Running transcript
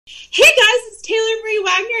Hey guys, it's Taylor Marie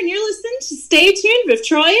Wagner, and you're listening to Stay Tuned with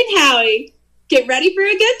Troy and Howie. Get ready for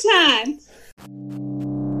a good time.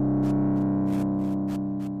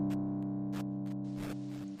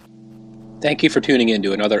 Thank you for tuning in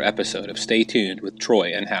to another episode of Stay Tuned with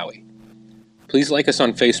Troy and Howie. Please like us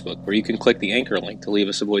on Facebook, where you can click the anchor link to leave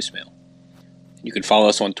us a voicemail. You can follow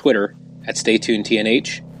us on Twitter at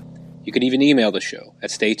StayTunedTNH. You can even email the show at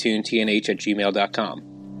StayTunedTNH@gmail.com.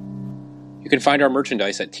 You can find our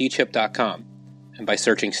merchandise at tchip.com and by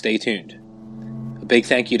searching Stay Tuned. A big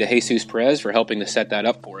thank you to Jesus Perez for helping to set that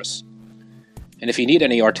up for us. And if you need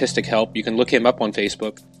any artistic help, you can look him up on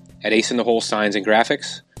Facebook at Ace in the Hole Signs and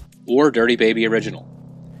Graphics or Dirty Baby Original.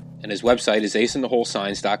 And his website is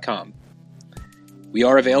aceintheholesigns.com. We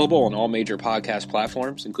are available on all major podcast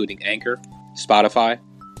platforms, including Anchor, Spotify,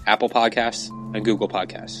 Apple Podcasts, and Google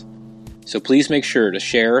Podcasts. So please make sure to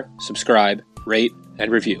share, subscribe, rate,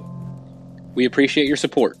 and review. We appreciate your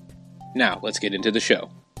support. Now, let's get into the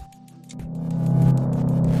show.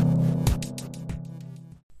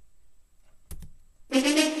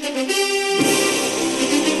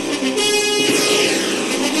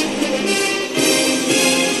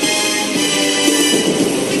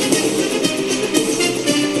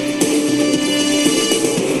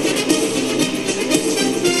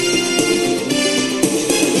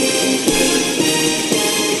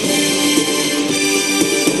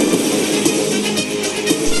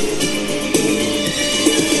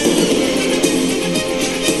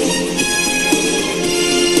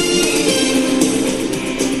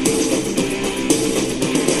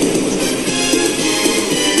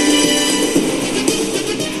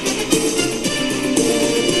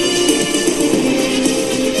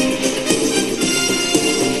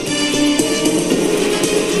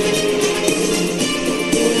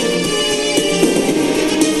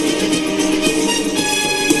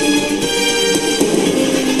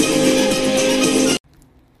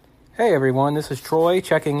 Hey everyone, this is Troy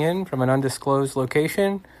checking in from an undisclosed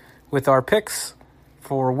location with our picks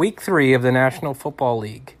for Week 3 of the National Football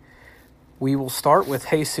League. We will start with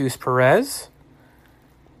Jesus Perez.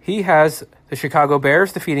 He has the Chicago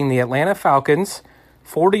Bears defeating the Atlanta Falcons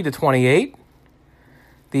 40-28.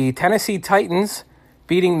 The Tennessee Titans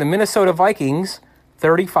beating the Minnesota Vikings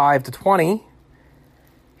 35-20.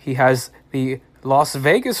 He has the Las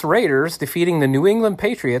Vegas Raiders defeating the New England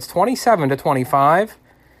Patriots 27-25.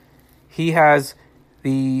 He has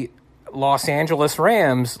the Los Angeles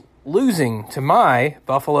Rams losing to my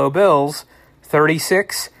Buffalo Bills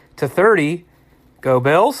 36-30. Go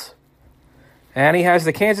Bills. And he has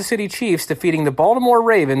the Kansas City Chiefs defeating the Baltimore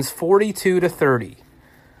Ravens 42-30.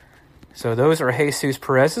 So those are Jesus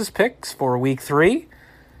Perez's picks for Week 3.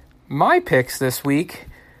 My picks this week,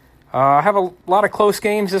 I have a lot of close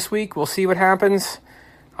games this week. We'll see what happens.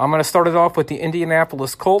 I'm going to start it off with the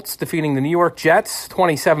Indianapolis Colts defeating the New York Jets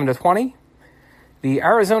 27-20. The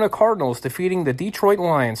Arizona Cardinals defeating the Detroit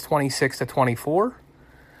Lions 26-24.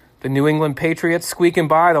 The New England Patriots squeaking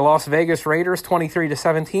by the Las Vegas Raiders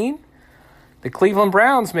 23-17. The Cleveland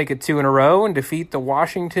Browns make it 2 in a row and defeat the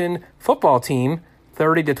Washington Football Team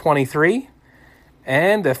 30-23.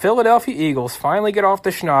 And the Philadelphia Eagles finally get off the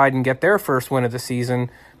schneid and get their first win of the season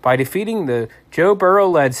by defeating the Joe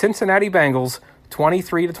Burrow-led Cincinnati Bengals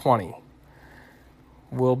 23-20.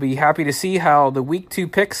 We'll be happy to see how the Week 2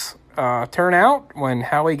 picks turn out when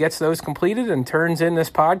Howie gets those completed and turns in this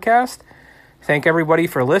podcast. Thank everybody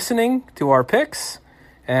for listening to our picks,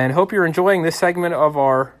 and hope you're enjoying this segment of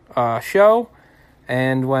our show.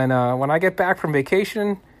 And when I get back from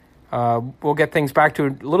vacation, we'll get things back to a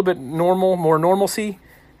little bit more normalcy,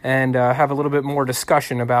 and have a little bit more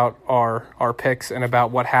discussion about our picks and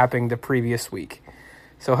about what happened the previous week.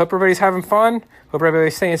 So hope everybody's having fun. Hope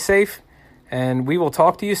everybody's staying safe. And we will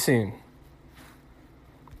talk to you soon.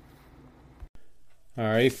 All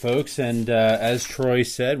right, folks. And as Troy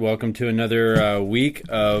said, welcome to another week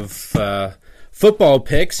of football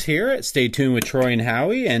picks here at Stay Tuned with Troy and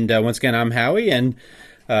Howie. And once again, I'm Howie. And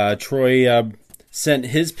Troy sent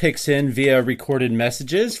his picks in via recorded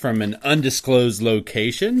messages from an undisclosed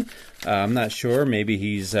location. I'm not sure. Maybe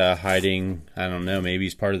he's hiding. I don't know. Maybe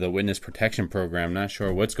he's part of the witness protection program. Not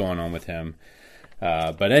sure what's going on with him.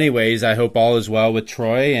 But anyways, I hope all is well with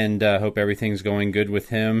Troy, and hope everything's going good with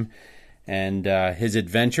him and his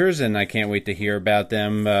adventures. And I can't wait to hear about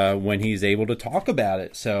them when he's able to talk about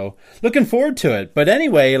it. So looking forward to it. But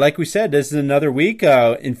anyway, like we said, this is another week.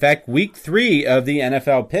 In fact, week 3 of the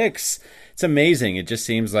NFL picks. It's amazing. It just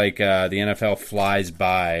seems like the NFL flies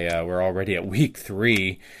by. We're already at week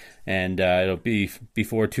 3. And it'll be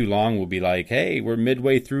before too long. We'll be like, hey, we're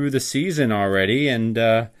midway through the season already. And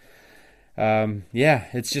yeah,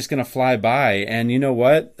 it's just going to fly by. And you know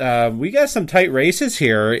what? We got some tight races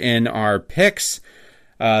here in our picks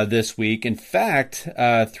this week. In fact,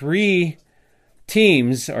 three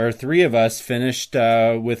teams, or three of us, finished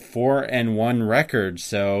with 4-1 records.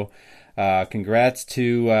 So congrats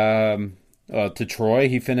to Troy.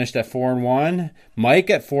 He finished at 4-1, Mike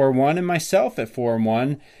at 4-1, and myself at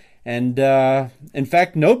 4-1. And in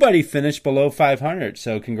fact, nobody finished below 500.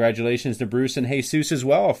 So congratulations to Bruce and Jesus as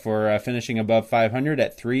well for finishing above 500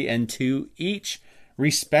 at 3-2 each,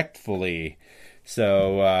 respectfully.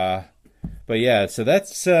 So, but yeah, so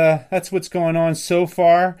that's what's going on so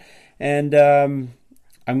far. And I'm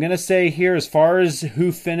gonna say here, as far as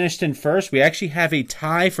who finished in first, we actually have a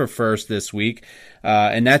tie for first this week,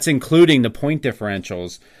 and that's including the point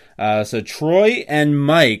differentials. So Troy and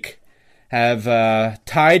Mike have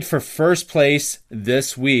tied for first place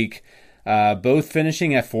this week, both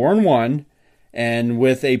finishing at 4-1 and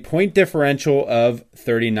with a point differential of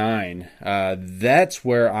 39. That's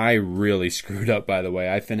where I really screwed up, by the way.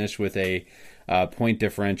 I finished with a point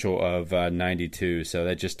differential of 92. So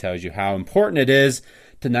that just tells you how important it is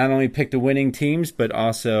to not only pick the winning teams, but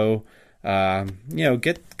also get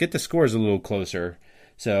the scores a little closer.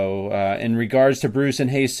 So in regards to Bruce and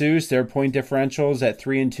Jesus, their point differentials at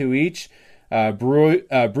 3-2 each.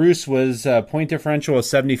 Bruce was point differential of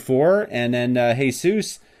 74, and then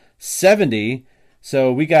Jesus 70.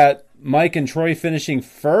 So we got Mike and Troy finishing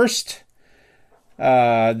first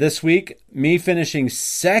this week, me finishing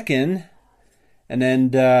second, and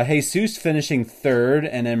then Jesus finishing third,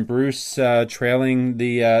 and then Bruce trailing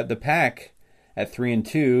the pack at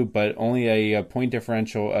 3-2, but only a point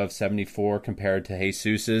differential of 74 compared to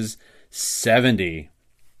Jesus's 70.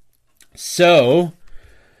 So,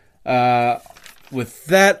 with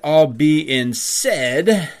that all being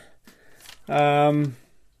said,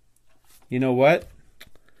 you know what?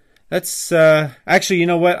 That's actually, you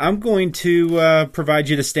know what? I'm going to provide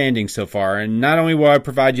you the standings so far, and not only will I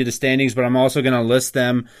provide you the standings, but I'm also going to list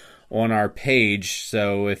them on our page.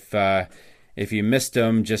 So if you missed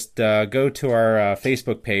them, just go to our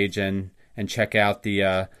Facebook page and check out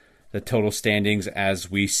the total standings as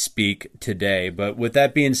we speak today. But with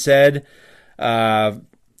that being said, I'll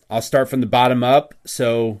start from the bottom up.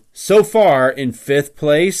 So far in fifth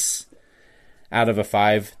place out of a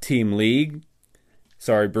 5-team league.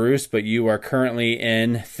 Sorry, Bruce, but you are currently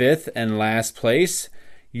in fifth and last place.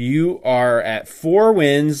 You are at 4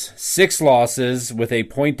 wins, 6 losses with a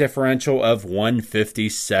point differential of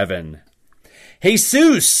 157.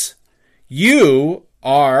 Jesus, you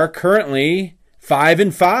are currently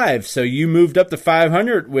 5-5, so you moved up to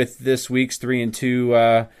 500 with this week's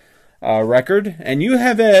 3-2 record, and you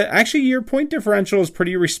have actually your point differential is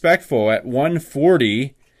pretty respectful at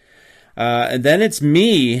 140. And then it's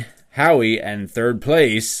me, Howie, and third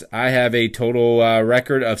place. I have a total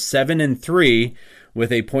record of 7-3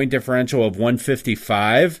 with a point differential of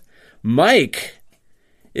 155. Mike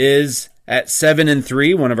is at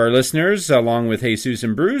 7-3, one of our listeners, along with Jesus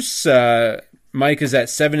and Bruce. Mike is at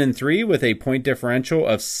 7-3 with a point differential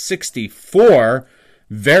of 64.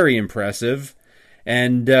 Very impressive.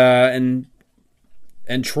 And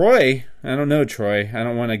Troy, I don't know, Troy. I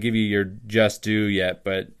don't want to give you your just due yet,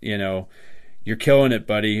 but, you know, you're killing it,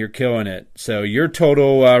 buddy. You're killing it. So your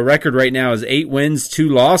total record right now is 8 wins, 2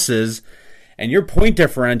 losses, and your point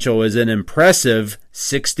differential is an impressive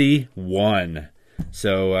 61.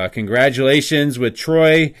 So congratulations with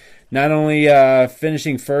Troy, not only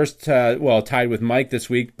finishing first, tied with Mike this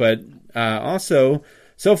week, but also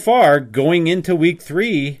so far going into week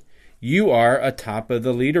 3, you are atop of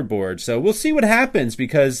the leaderboard. So we'll see what happens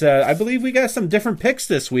because I believe we got some different picks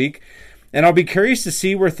this week, and I'll be curious to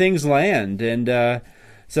see where things land. And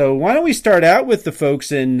so why don't we start out with the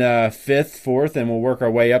folks in 5th, 4th, and we'll work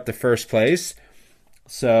our way up to first place.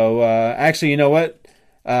 So actually, you know what?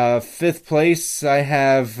 5th place, I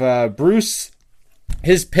have Bruce.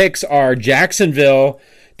 His picks are Jacksonville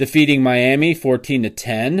defeating Miami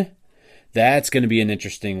 14-10. That's going to be an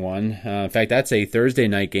interesting one. In fact, that's a Thursday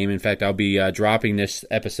night game. In fact, I'll be dropping this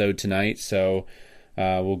episode tonight, so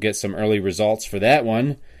we'll get some early results for that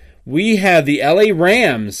one. We have the LA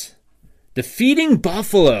Rams defeating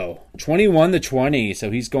Buffalo 21-20.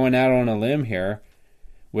 So he's going out on a limb here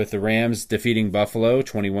with the Rams defeating Buffalo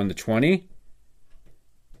 21-20.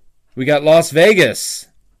 We got Las Vegas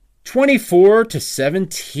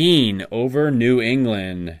 24-17 over New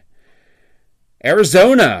England.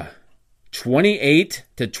 Arizona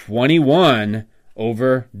 28-21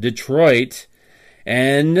 over Detroit.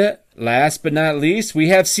 And last but not least, we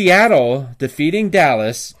have Seattle defeating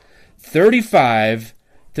Dallas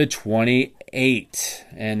 35-28. 8.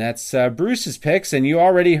 And that's Bruce's picks. And you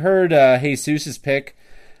already heard Jesus's picks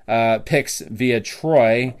via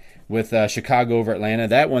Troy with Chicago over Atlanta.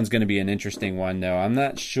 That one's going to be an interesting one, though. I'm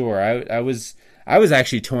not sure. I was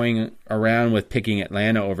actually toying around with picking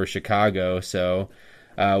Atlanta over Chicago, so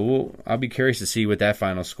I'll be curious to see what that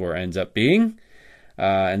final score ends up being.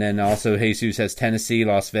 And then also Jesus has Tennessee,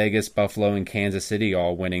 Las Vegas, Buffalo, and Kansas City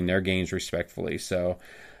all winning their games respectfully. So,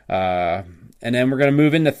 and then we're going to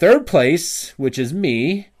move into third place, which is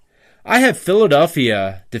me. I have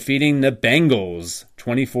Philadelphia defeating the Bengals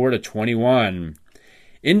 24-21.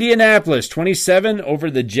 Indianapolis 27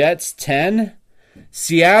 over the Jets 10.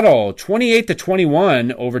 Seattle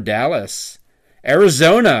 28-21 over Dallas.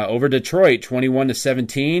 Arizona over Detroit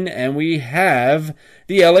 21-17, and we have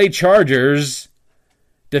the LA Chargers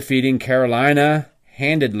defeating Carolina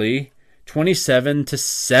handedly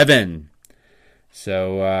 27-7.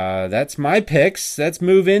 So that's my picks. Let's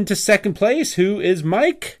move into second place. Who is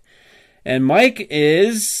Mike? And Mike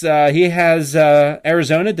is he has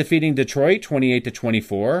Arizona defeating Detroit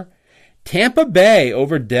 28-24. Tampa Bay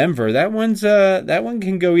over Denver. That one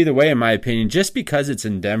can go either way in my opinion, just because it's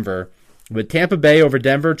in Denver. But Tampa Bay over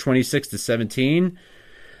Denver 26-17.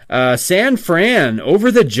 San Fran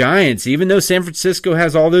over the Giants, even though San Francisco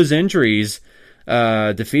has all those injuries,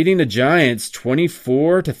 defeating the Giants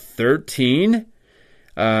 24-13.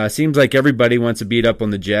 Seems like everybody wants to beat up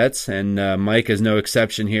on the Jets, and Mike is no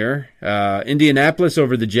exception here. Indianapolis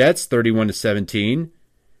over the Jets 31-17.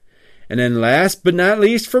 And then last but not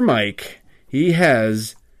least for Mike, he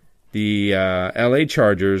has the LA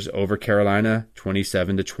Chargers over Carolina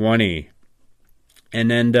 27-20.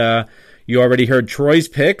 And then you already heard Troy's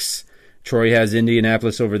picks. Troy has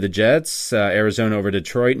Indianapolis over the Jets, Arizona over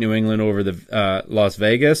Detroit, New England over the Las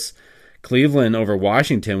Vegas, Cleveland over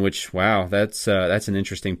Washington, which, wow, that's an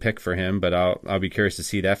interesting pick for him, but I'll be curious to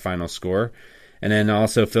see that final score. And then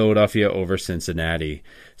also Philadelphia over Cincinnati.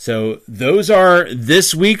 So those are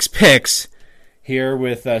this week's picks here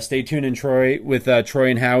with Stay Tuned and Troy, with Troy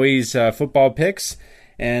and Howie's football picks.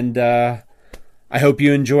 And I hope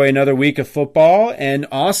you enjoy another week of football. And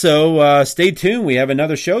also stay tuned. We have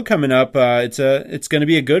another show coming up. It's going to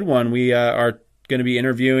be a good one. We are going to be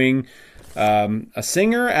interviewing a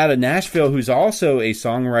singer out of Nashville who's also a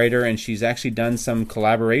songwriter, and she's actually done some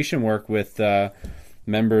collaboration work with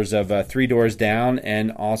members of Three Doors Down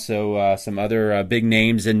and also some other big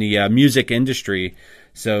names in the music industry.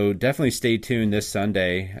 So definitely stay tuned this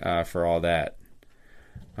Sunday for all that.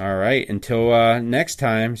 All right, until next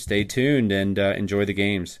time, stay tuned and enjoy the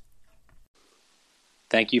games.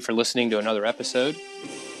 Thank you for listening to another episode.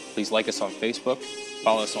 Please like us on Facebook,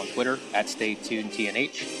 follow us on Twitter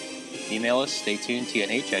 @StayTunedTNH, email us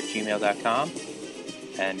staytunedtnh@gmail.com.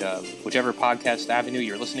 And whichever podcast avenue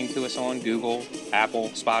you're listening to us on, Google, Apple,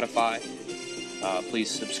 Spotify,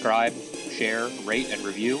 please subscribe, share, rate, and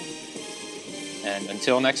review. And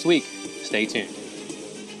until next week, stay tuned.